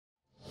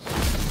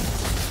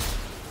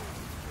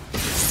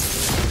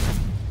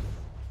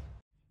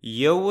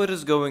Yo, what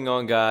is going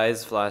on,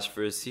 guys?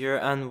 Flashverse here,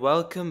 and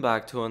welcome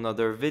back to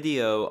another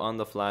video on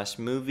the Flash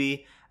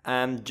movie.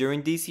 And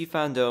during DC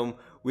FanDome,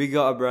 we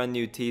got a brand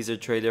new teaser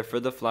trailer for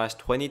the Flash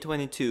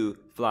 2022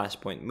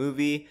 Flashpoint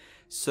movie.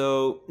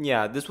 So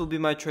yeah, this will be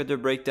my trailer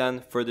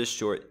breakdown for this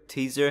short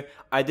teaser.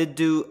 I did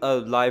do a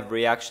live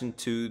reaction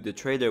to the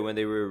trailer when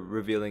they were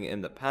revealing it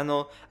in the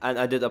panel, and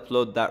I did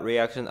upload that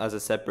reaction as a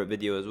separate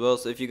video as well.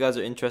 So if you guys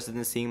are interested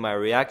in seeing my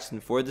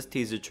reaction for this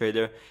teaser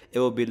trailer, it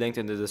will be linked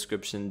in the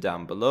description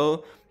down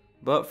below.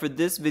 But for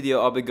this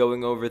video, I'll be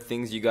going over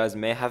things you guys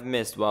may have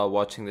missed while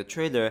watching the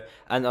trailer,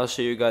 and I'll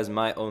show you guys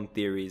my own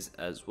theories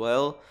as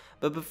well.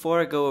 But before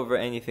I go over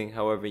anything,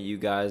 however, you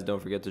guys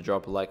don't forget to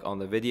drop a like on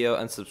the video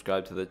and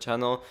subscribe to the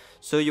channel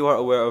so you are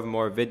aware of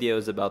more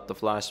videos about the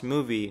Flash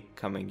movie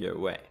coming your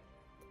way.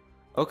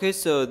 Okay,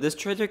 so this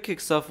trailer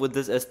kicks off with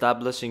this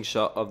establishing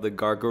shot of the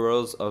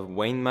gargoyles of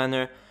Wayne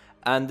Manor,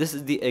 and this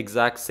is the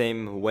exact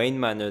same Wayne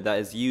Manor that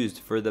is used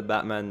for the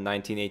Batman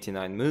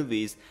 1989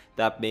 movies,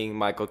 that being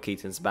Michael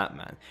Keaton's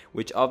Batman,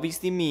 which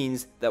obviously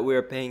means that we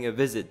are paying a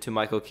visit to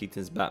Michael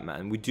Keaton's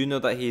Batman. We do know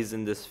that he is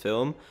in this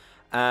film,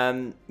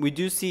 and we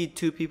do see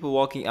two people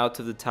walking out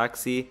of the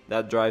taxi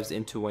that drives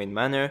into Wayne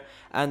Manor,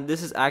 and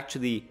this is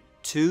actually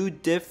two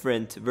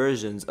different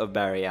versions of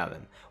Barry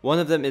Allen. One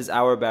of them is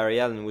our Barry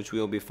Allen, which we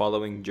will be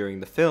following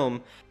during the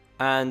film,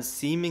 and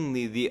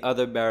seemingly the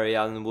other Barry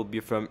Allen will be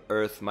from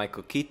Earth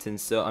Michael Keaton,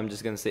 so I'm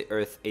just gonna say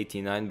Earth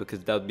 89 because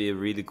that would be a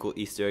really cool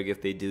Easter egg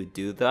if they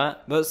do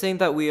that. But saying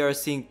that we are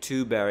seeing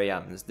two Barry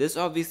Allens, this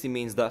obviously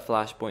means that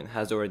Flashpoint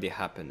has already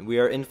happened. We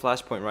are in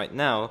Flashpoint right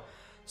now,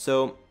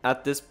 so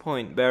at this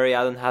point Barry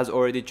Allen has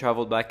already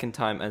traveled back in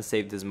time and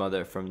saved his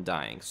mother from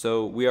dying,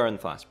 so we are in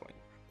Flashpoint.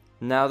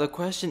 Now the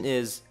question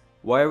is,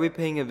 why are we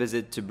paying a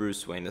visit to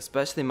Bruce Wayne,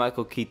 especially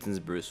Michael Keaton's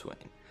Bruce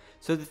Wayne?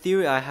 So the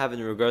theory I have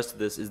in regards to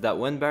this is that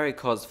when Barry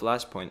caused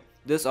Flashpoint,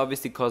 this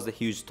obviously caused a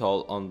huge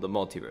toll on the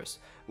multiverse.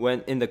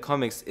 When in the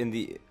comics, in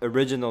the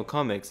original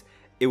comics,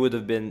 it would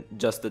have been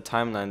just the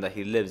timeline that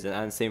he lives in,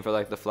 and same for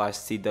like the Flash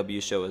CW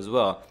show as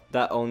well.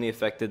 That only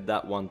affected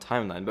that one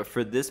timeline. But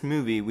for this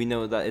movie, we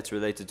know that it's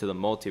related to the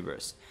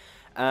multiverse.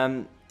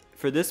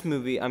 For this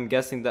movie, I'm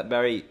guessing that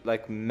Barry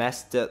like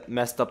messed up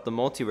the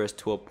multiverse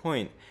to a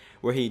point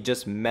where he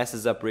just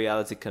messes up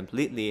reality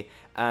completely,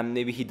 and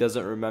maybe he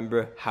doesn't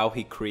remember how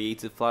he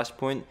created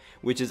Flashpoint,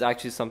 which is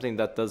actually something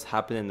that does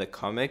happen in the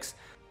comics.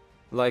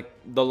 Like,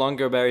 the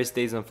longer Barry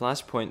stays in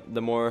Flashpoint,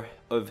 the more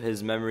of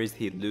his memories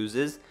he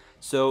loses.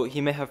 So he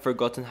may have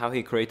forgotten how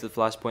he created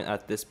Flashpoint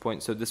at this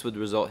point, so this would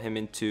result him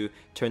into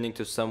turning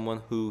to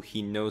someone who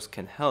he knows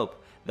can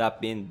help,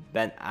 that being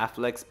Ben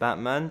Affleck's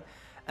Batman.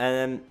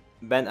 And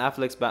Ben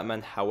Affleck's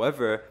Batman,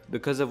 however,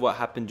 because of what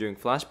happened during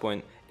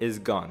Flashpoint, is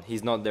gone.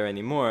 He's not there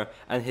anymore,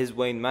 and his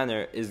Wayne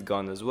Manor is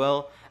gone as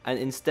well, and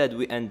instead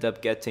we end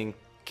up getting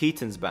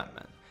Keaton's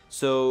Batman.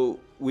 So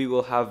we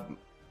will have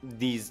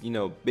these,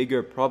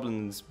 bigger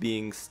problems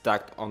being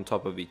stacked on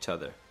top of each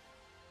other.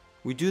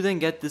 We do then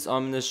get this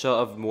ominous shot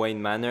of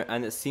Wayne Manor,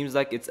 and it seems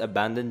like it's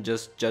abandoned,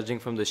 just judging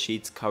from the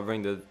sheets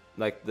covering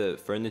the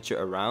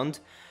furniture around.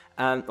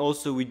 And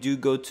also we do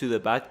go to the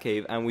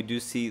Batcave, and we do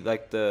see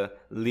like the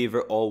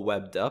lever all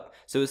webbed up,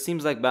 so it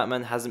seems like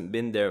Batman hasn't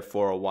been there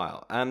for a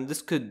while. And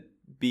this could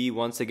be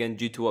once again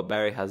due to what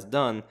Barry has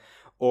done,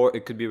 or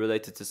it could be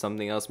related to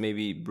something else.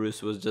 Maybe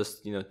Bruce was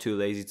just too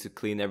lazy to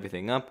clean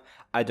everything up,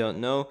 I don't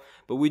know.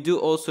 But we do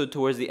also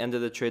towards the end of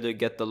the trailer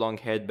get the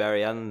long-haired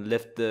Barry Allen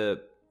lift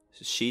the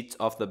sheets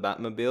off the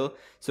Batmobile,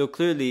 so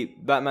clearly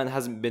Batman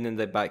hasn't been in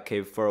the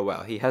Batcave for a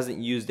while. He hasn't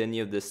used any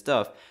of this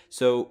stuff,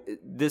 so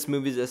this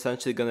movie is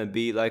essentially gonna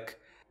be like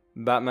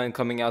Batman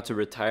coming out to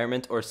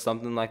retirement or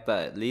something like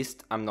that, at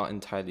least. I'm not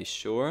entirely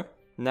sure.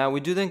 Now we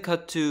do then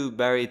cut to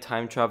Barry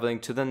time traveling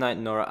to the night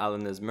Nora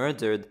Allen is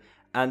murdered,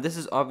 and this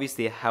is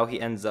obviously how he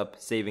ends up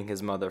saving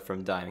his mother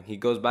from dying. He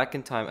goes back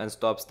in time and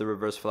stops the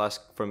Reverse Flash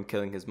from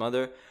killing his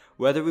mother.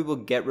 Whether we will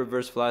get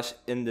Reverse Flash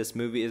in this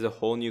movie is a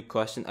whole new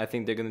question. I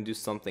think they're going to do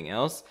something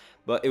else,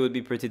 but it would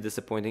be pretty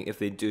disappointing if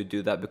they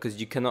do that,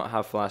 because you cannot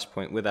have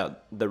Flashpoint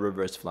without the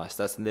Reverse Flash.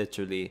 That's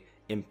literally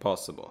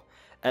impossible.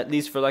 At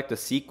least for like the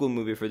sequel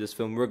movie for this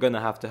film, we're going to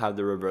have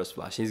the Reverse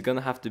Flash. He's going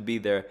to have to be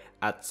there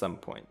at some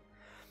point.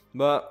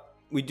 But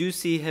we do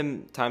see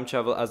him time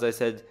travel, as I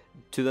said,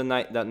 to the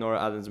night that Nora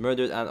Allen's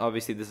murdered, and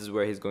obviously this is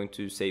where he's going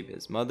to save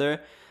his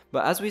mother.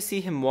 But as we see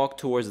him walk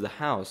towards the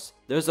house,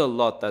 there's a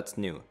lot that's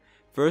new.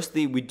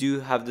 Firstly, we do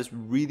have this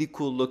really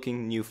cool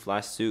looking new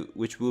Flash suit,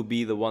 which will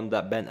be the one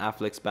that Ben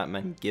Affleck's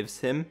Batman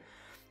gives him.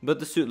 But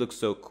the suit looks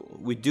so cool.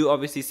 We do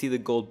obviously see the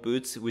gold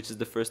boots, which is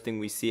the first thing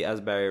we see as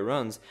Barry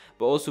runs.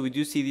 But also we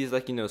do see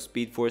these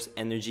Speed Force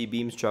energy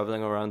beams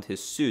traveling around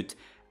his suit.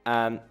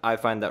 And I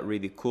find that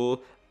really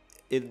cool.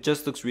 It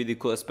just looks really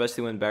cool,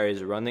 especially when Barry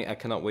is running. I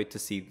cannot wait to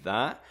see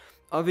that.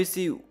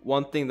 Obviously,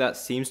 one thing that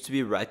seems to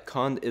be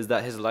retconned is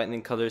that his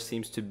lightning color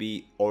seems to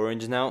be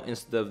orange now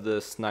instead of the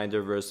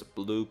Snyderverse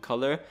blue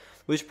color,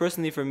 which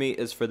personally for me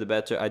is for the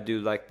better. I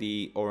do like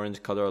the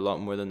orange color a lot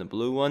more than the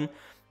blue one.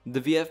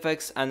 The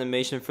VFX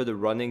animation for the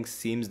running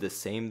seems the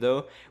same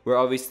though, where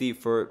obviously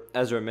for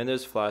Ezra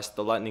Miller's Flash,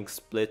 the lightning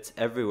splits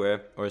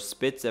everywhere, or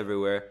spits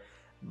everywhere,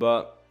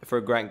 but for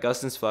Grant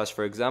Gustin's Flash,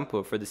 for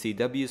example, for the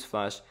CW's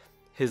Flash,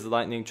 his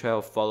lightning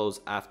trail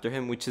follows after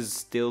him, which is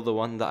still the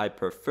one that I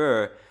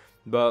prefer,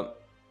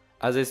 but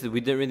as I said,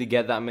 we didn't really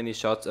get that many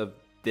shots of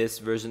this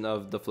version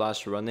of the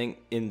Flash running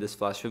in this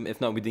Flash film.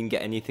 If not, we didn't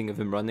get anything of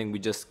him running, we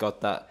just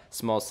got that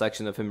small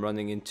section of him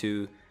running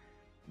into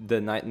the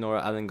night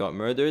Nora Allen got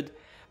murdered.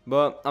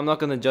 But I'm not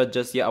going to judge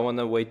just yet. I want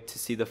to wait to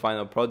see the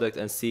final product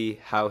and see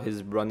how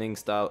his running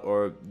style,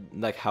 or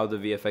like how the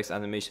VFX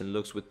animation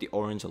looks with the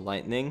orange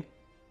lightning.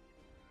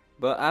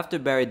 But after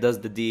Barry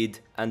does the deed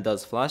and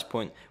does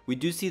Flashpoint, we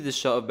do see the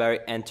shot of Barry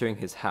entering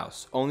his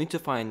house, only to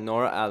find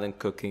Nora Allen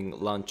cooking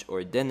lunch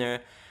or dinner,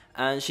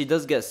 and she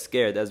does get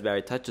scared as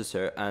Barry touches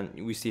her,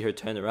 and we see her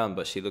turn around,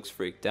 but she looks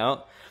freaked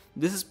out.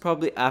 This is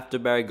probably after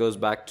Barry goes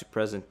back to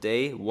present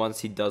day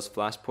once he does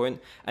Flashpoint,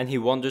 and he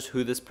wonders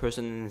who this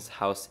person in his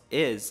house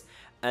is,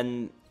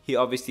 and he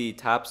obviously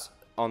taps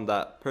on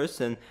that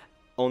person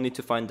only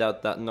to find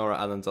out that Nora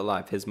Allen's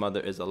alive, his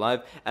mother is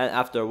alive, and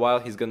after a while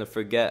he's gonna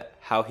forget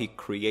how he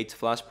creates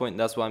Flashpoint.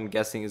 That's what I'm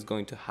guessing is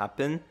going to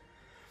happen.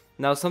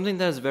 Now, something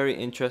that is very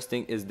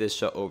interesting is this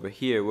shot over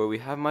here, where we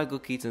have Michael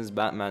Keaton's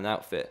Batman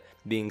outfit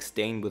being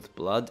stained with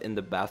blood in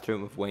the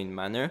bathroom of Wayne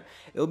Manor.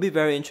 It'll be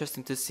very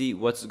interesting to see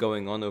what's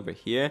going on over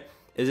here.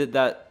 Is it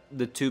that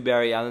the two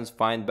Barry Allens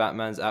find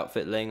Batman's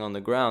outfit laying on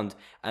the ground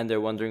and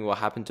they're wondering what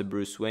happened to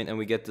Bruce Wayne, and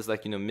we get this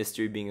like,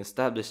 mystery being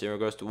established in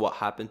regards to what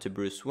happened to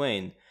Bruce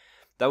Wayne?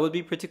 That would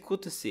be pretty cool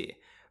to see.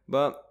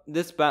 But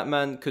this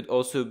Batman could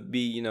also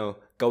be,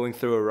 going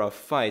through a rough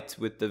fight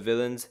with the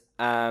villains.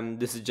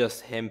 This is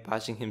just him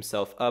patching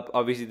himself up.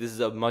 Obviously, this is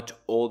a much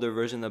older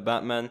version of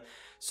Batman.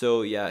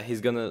 So yeah,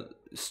 he's gonna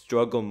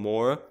struggle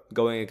more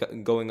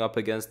going up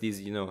against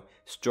these,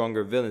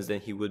 stronger villains than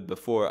he would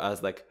before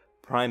as like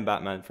Prime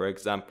Batman, for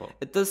example.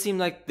 It does seem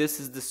like this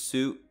is the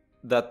suit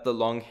that the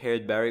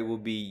long-haired Barry will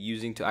be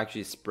using to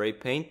actually spray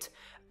paint.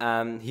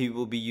 He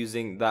will be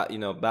using that,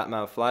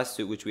 Batman Flash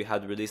suit, which we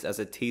had released as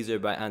a teaser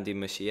by Andy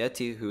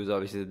Muschietti, who is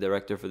obviously the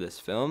director for this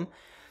film.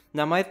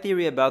 Now, my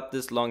theory about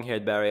this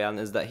long-haired Barry Allen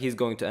is that he's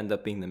going to end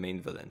up being the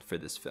main villain for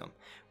this film,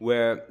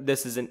 where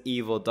this is an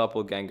evil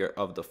doppelganger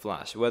of the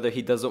Flash. Whether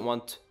he doesn't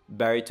want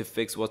Barry to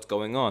fix what's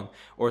going on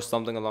or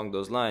something along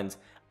those lines,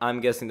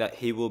 I'm guessing that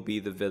he will be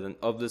the villain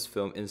of this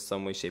film in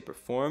some way, shape, or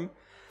form.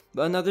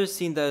 But another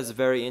scene that is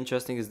very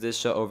interesting is this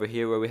shot over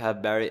here, where we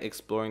have Barry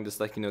exploring this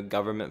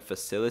government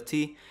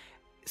facility.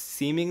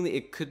 Seemingly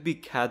it could be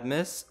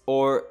Cadmus,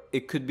 or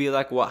it could be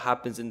like what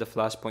happens in the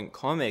Flashpoint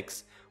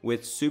comics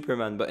with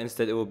Superman, but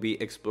instead it will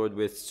be explored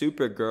with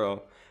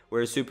Supergirl,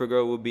 where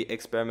Supergirl will be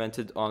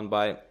experimented on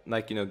by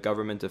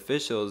government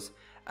officials,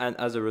 and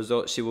as a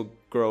result she will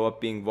grow up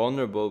being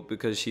vulnerable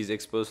because she's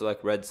exposed to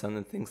red sun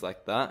and things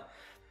like that.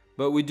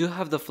 But we do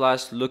have the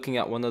Flash looking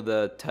at one of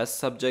the test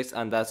subjects,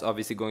 and that's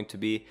obviously going to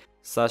be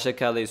Sasha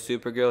Calle's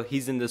Supergirl.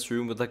 He's in this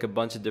room with a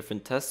bunch of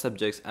different test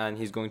subjects, and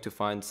he's going to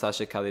find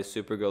Sasha Calle's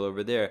Supergirl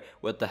over there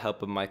with the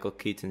help of Michael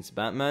Keaton's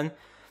Batman.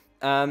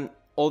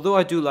 Although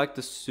I do like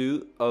the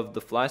suit of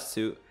the Flash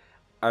suit,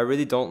 I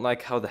really don't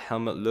like how the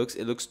helmet looks.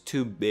 It looks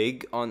too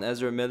big on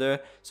Ezra Miller,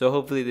 so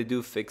hopefully they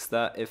do fix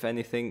that if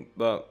anything.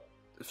 But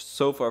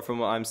so far, from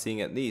what I'm seeing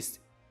at least,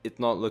 it's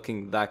not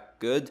looking that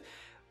good.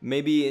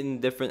 Maybe in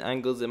different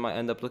angles it might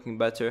end up looking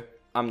better.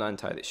 I'm not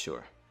entirely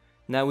sure.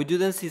 Now we do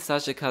then see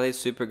Sasha Calle's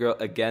Supergirl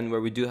again,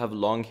 where we do have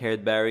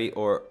long-haired Barry,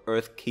 or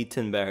Earth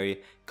Keaton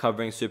Barry,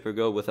 covering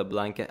Supergirl with a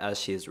blanket as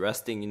she is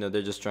resting.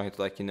 They're just trying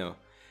to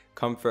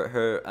comfort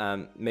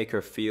her, make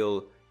her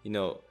feel,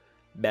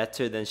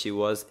 better than she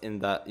was in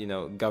that,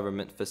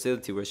 government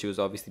facility where she was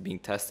obviously being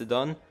tested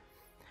on.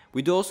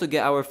 We do also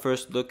get our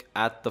first look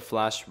at the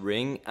Flash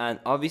ring, and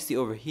obviously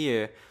over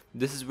here,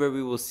 this is where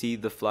we will see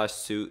the Flash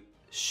suit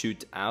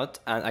shoot out,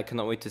 and I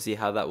cannot wait to see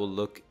how that will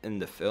look in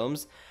the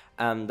films.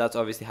 That's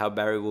obviously how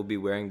Barry will be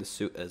wearing the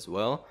suit as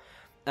well.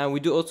 And we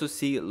do also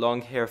see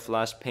long hair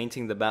Flash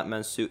painting the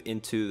Batman suit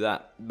into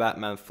that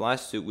Batman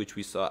Flash suit, which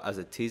we saw as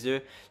a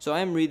teaser. So I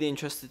am really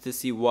interested to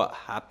see what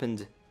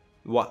happened,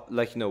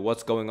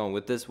 what's going on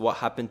with this, what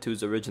happened to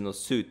his original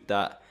suit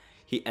that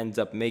he ends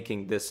up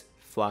making this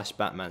Flash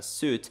Batman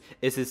suit.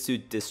 Is his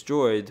suit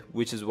destroyed,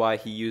 which is why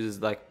he uses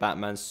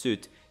Batman's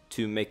suit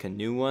to make a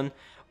new one?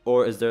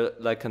 Or is there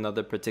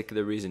another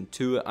particular reason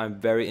to it?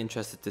 I'm very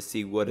interested to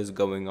see what is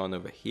going on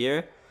over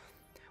here.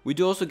 We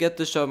do also get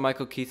the shot of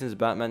Michael Keaton's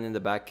Batman in the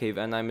Batcave,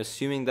 and I'm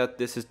assuming that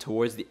this is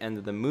towards the end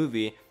of the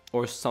movie,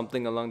 or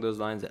something along those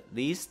lines at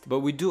least. But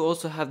we do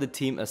also have the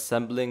team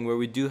assembling, where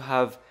we do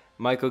have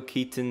Michael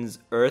Keaton's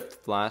Earth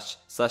Flash,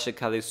 Sasha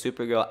Calle's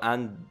Supergirl,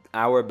 and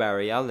our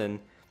Barry Allen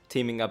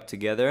teaming up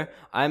together.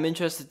 I'm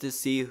interested to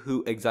see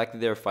who exactly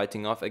they're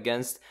fighting off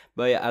against,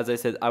 but yeah, as I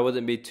said, I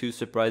wouldn't be too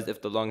surprised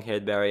if the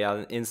long-haired Barry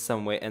Allen in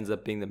some way ends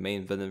up being the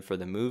main villain for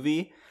the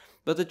movie.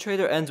 But the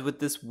trailer ends with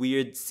this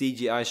weird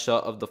CGI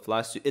shot of the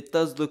Flash suit. It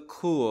does look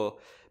cool,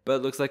 but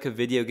it looks like a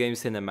video game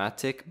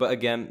cinematic. But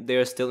again, they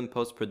are still in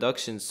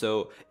post-production,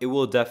 so it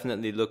will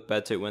definitely look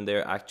better when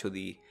they're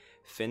actually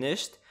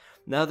finished.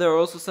 Now, there are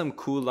also some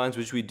cool lines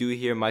which we do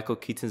hear Michael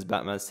Keaton's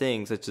Batman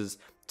saying, such as,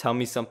 "Tell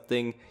me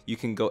something, you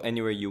can go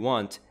anywhere you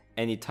want,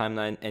 any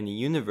timeline, any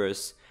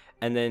universe."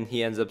 And then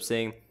he ends up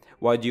saying,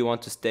 "Why do you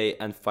want to stay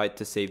and fight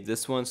to save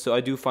this one?" So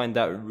I do find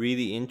that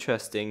really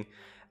interesting.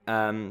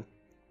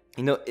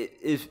 You know,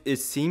 it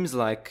seems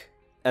like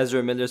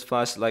Ezra Miller's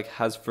Flash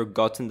has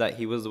forgotten that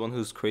he was the one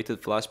who's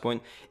created Flashpoint.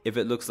 If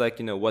it looks like,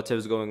 you know,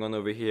 whatever's going on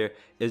over here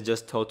is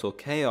just total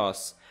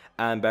chaos,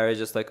 and Barry's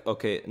just like,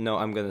 okay, no,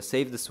 I'm gonna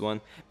save this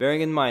one.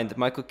 Bearing in mind,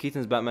 Michael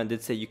Keaton's Batman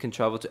did say you can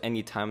travel to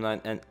any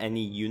timeline and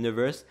any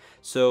universe.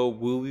 So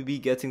will we be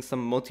getting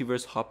some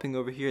multiverse hopping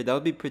over here? That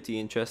would be pretty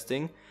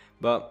interesting,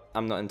 but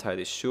I'm not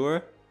entirely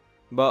sure.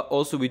 But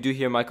also we do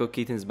hear Michael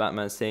Keaton's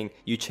Batman saying,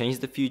 "You change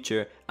the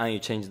future and you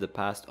change the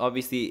past,"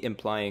 obviously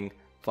implying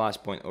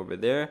Flashpoint over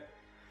there.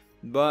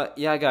 But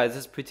yeah guys,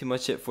 that's pretty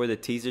much it for the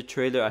teaser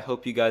trailer. I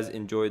hope you guys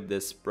enjoyed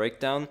this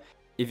breakdown.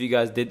 If you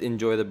guys did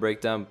enjoy the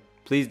breakdown,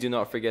 please do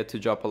not forget to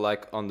drop a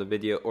like on the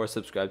video or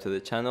subscribe to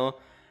the channel.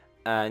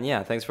 And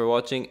yeah, thanks for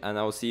watching, and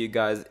I will see you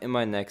guys in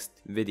my next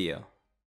video.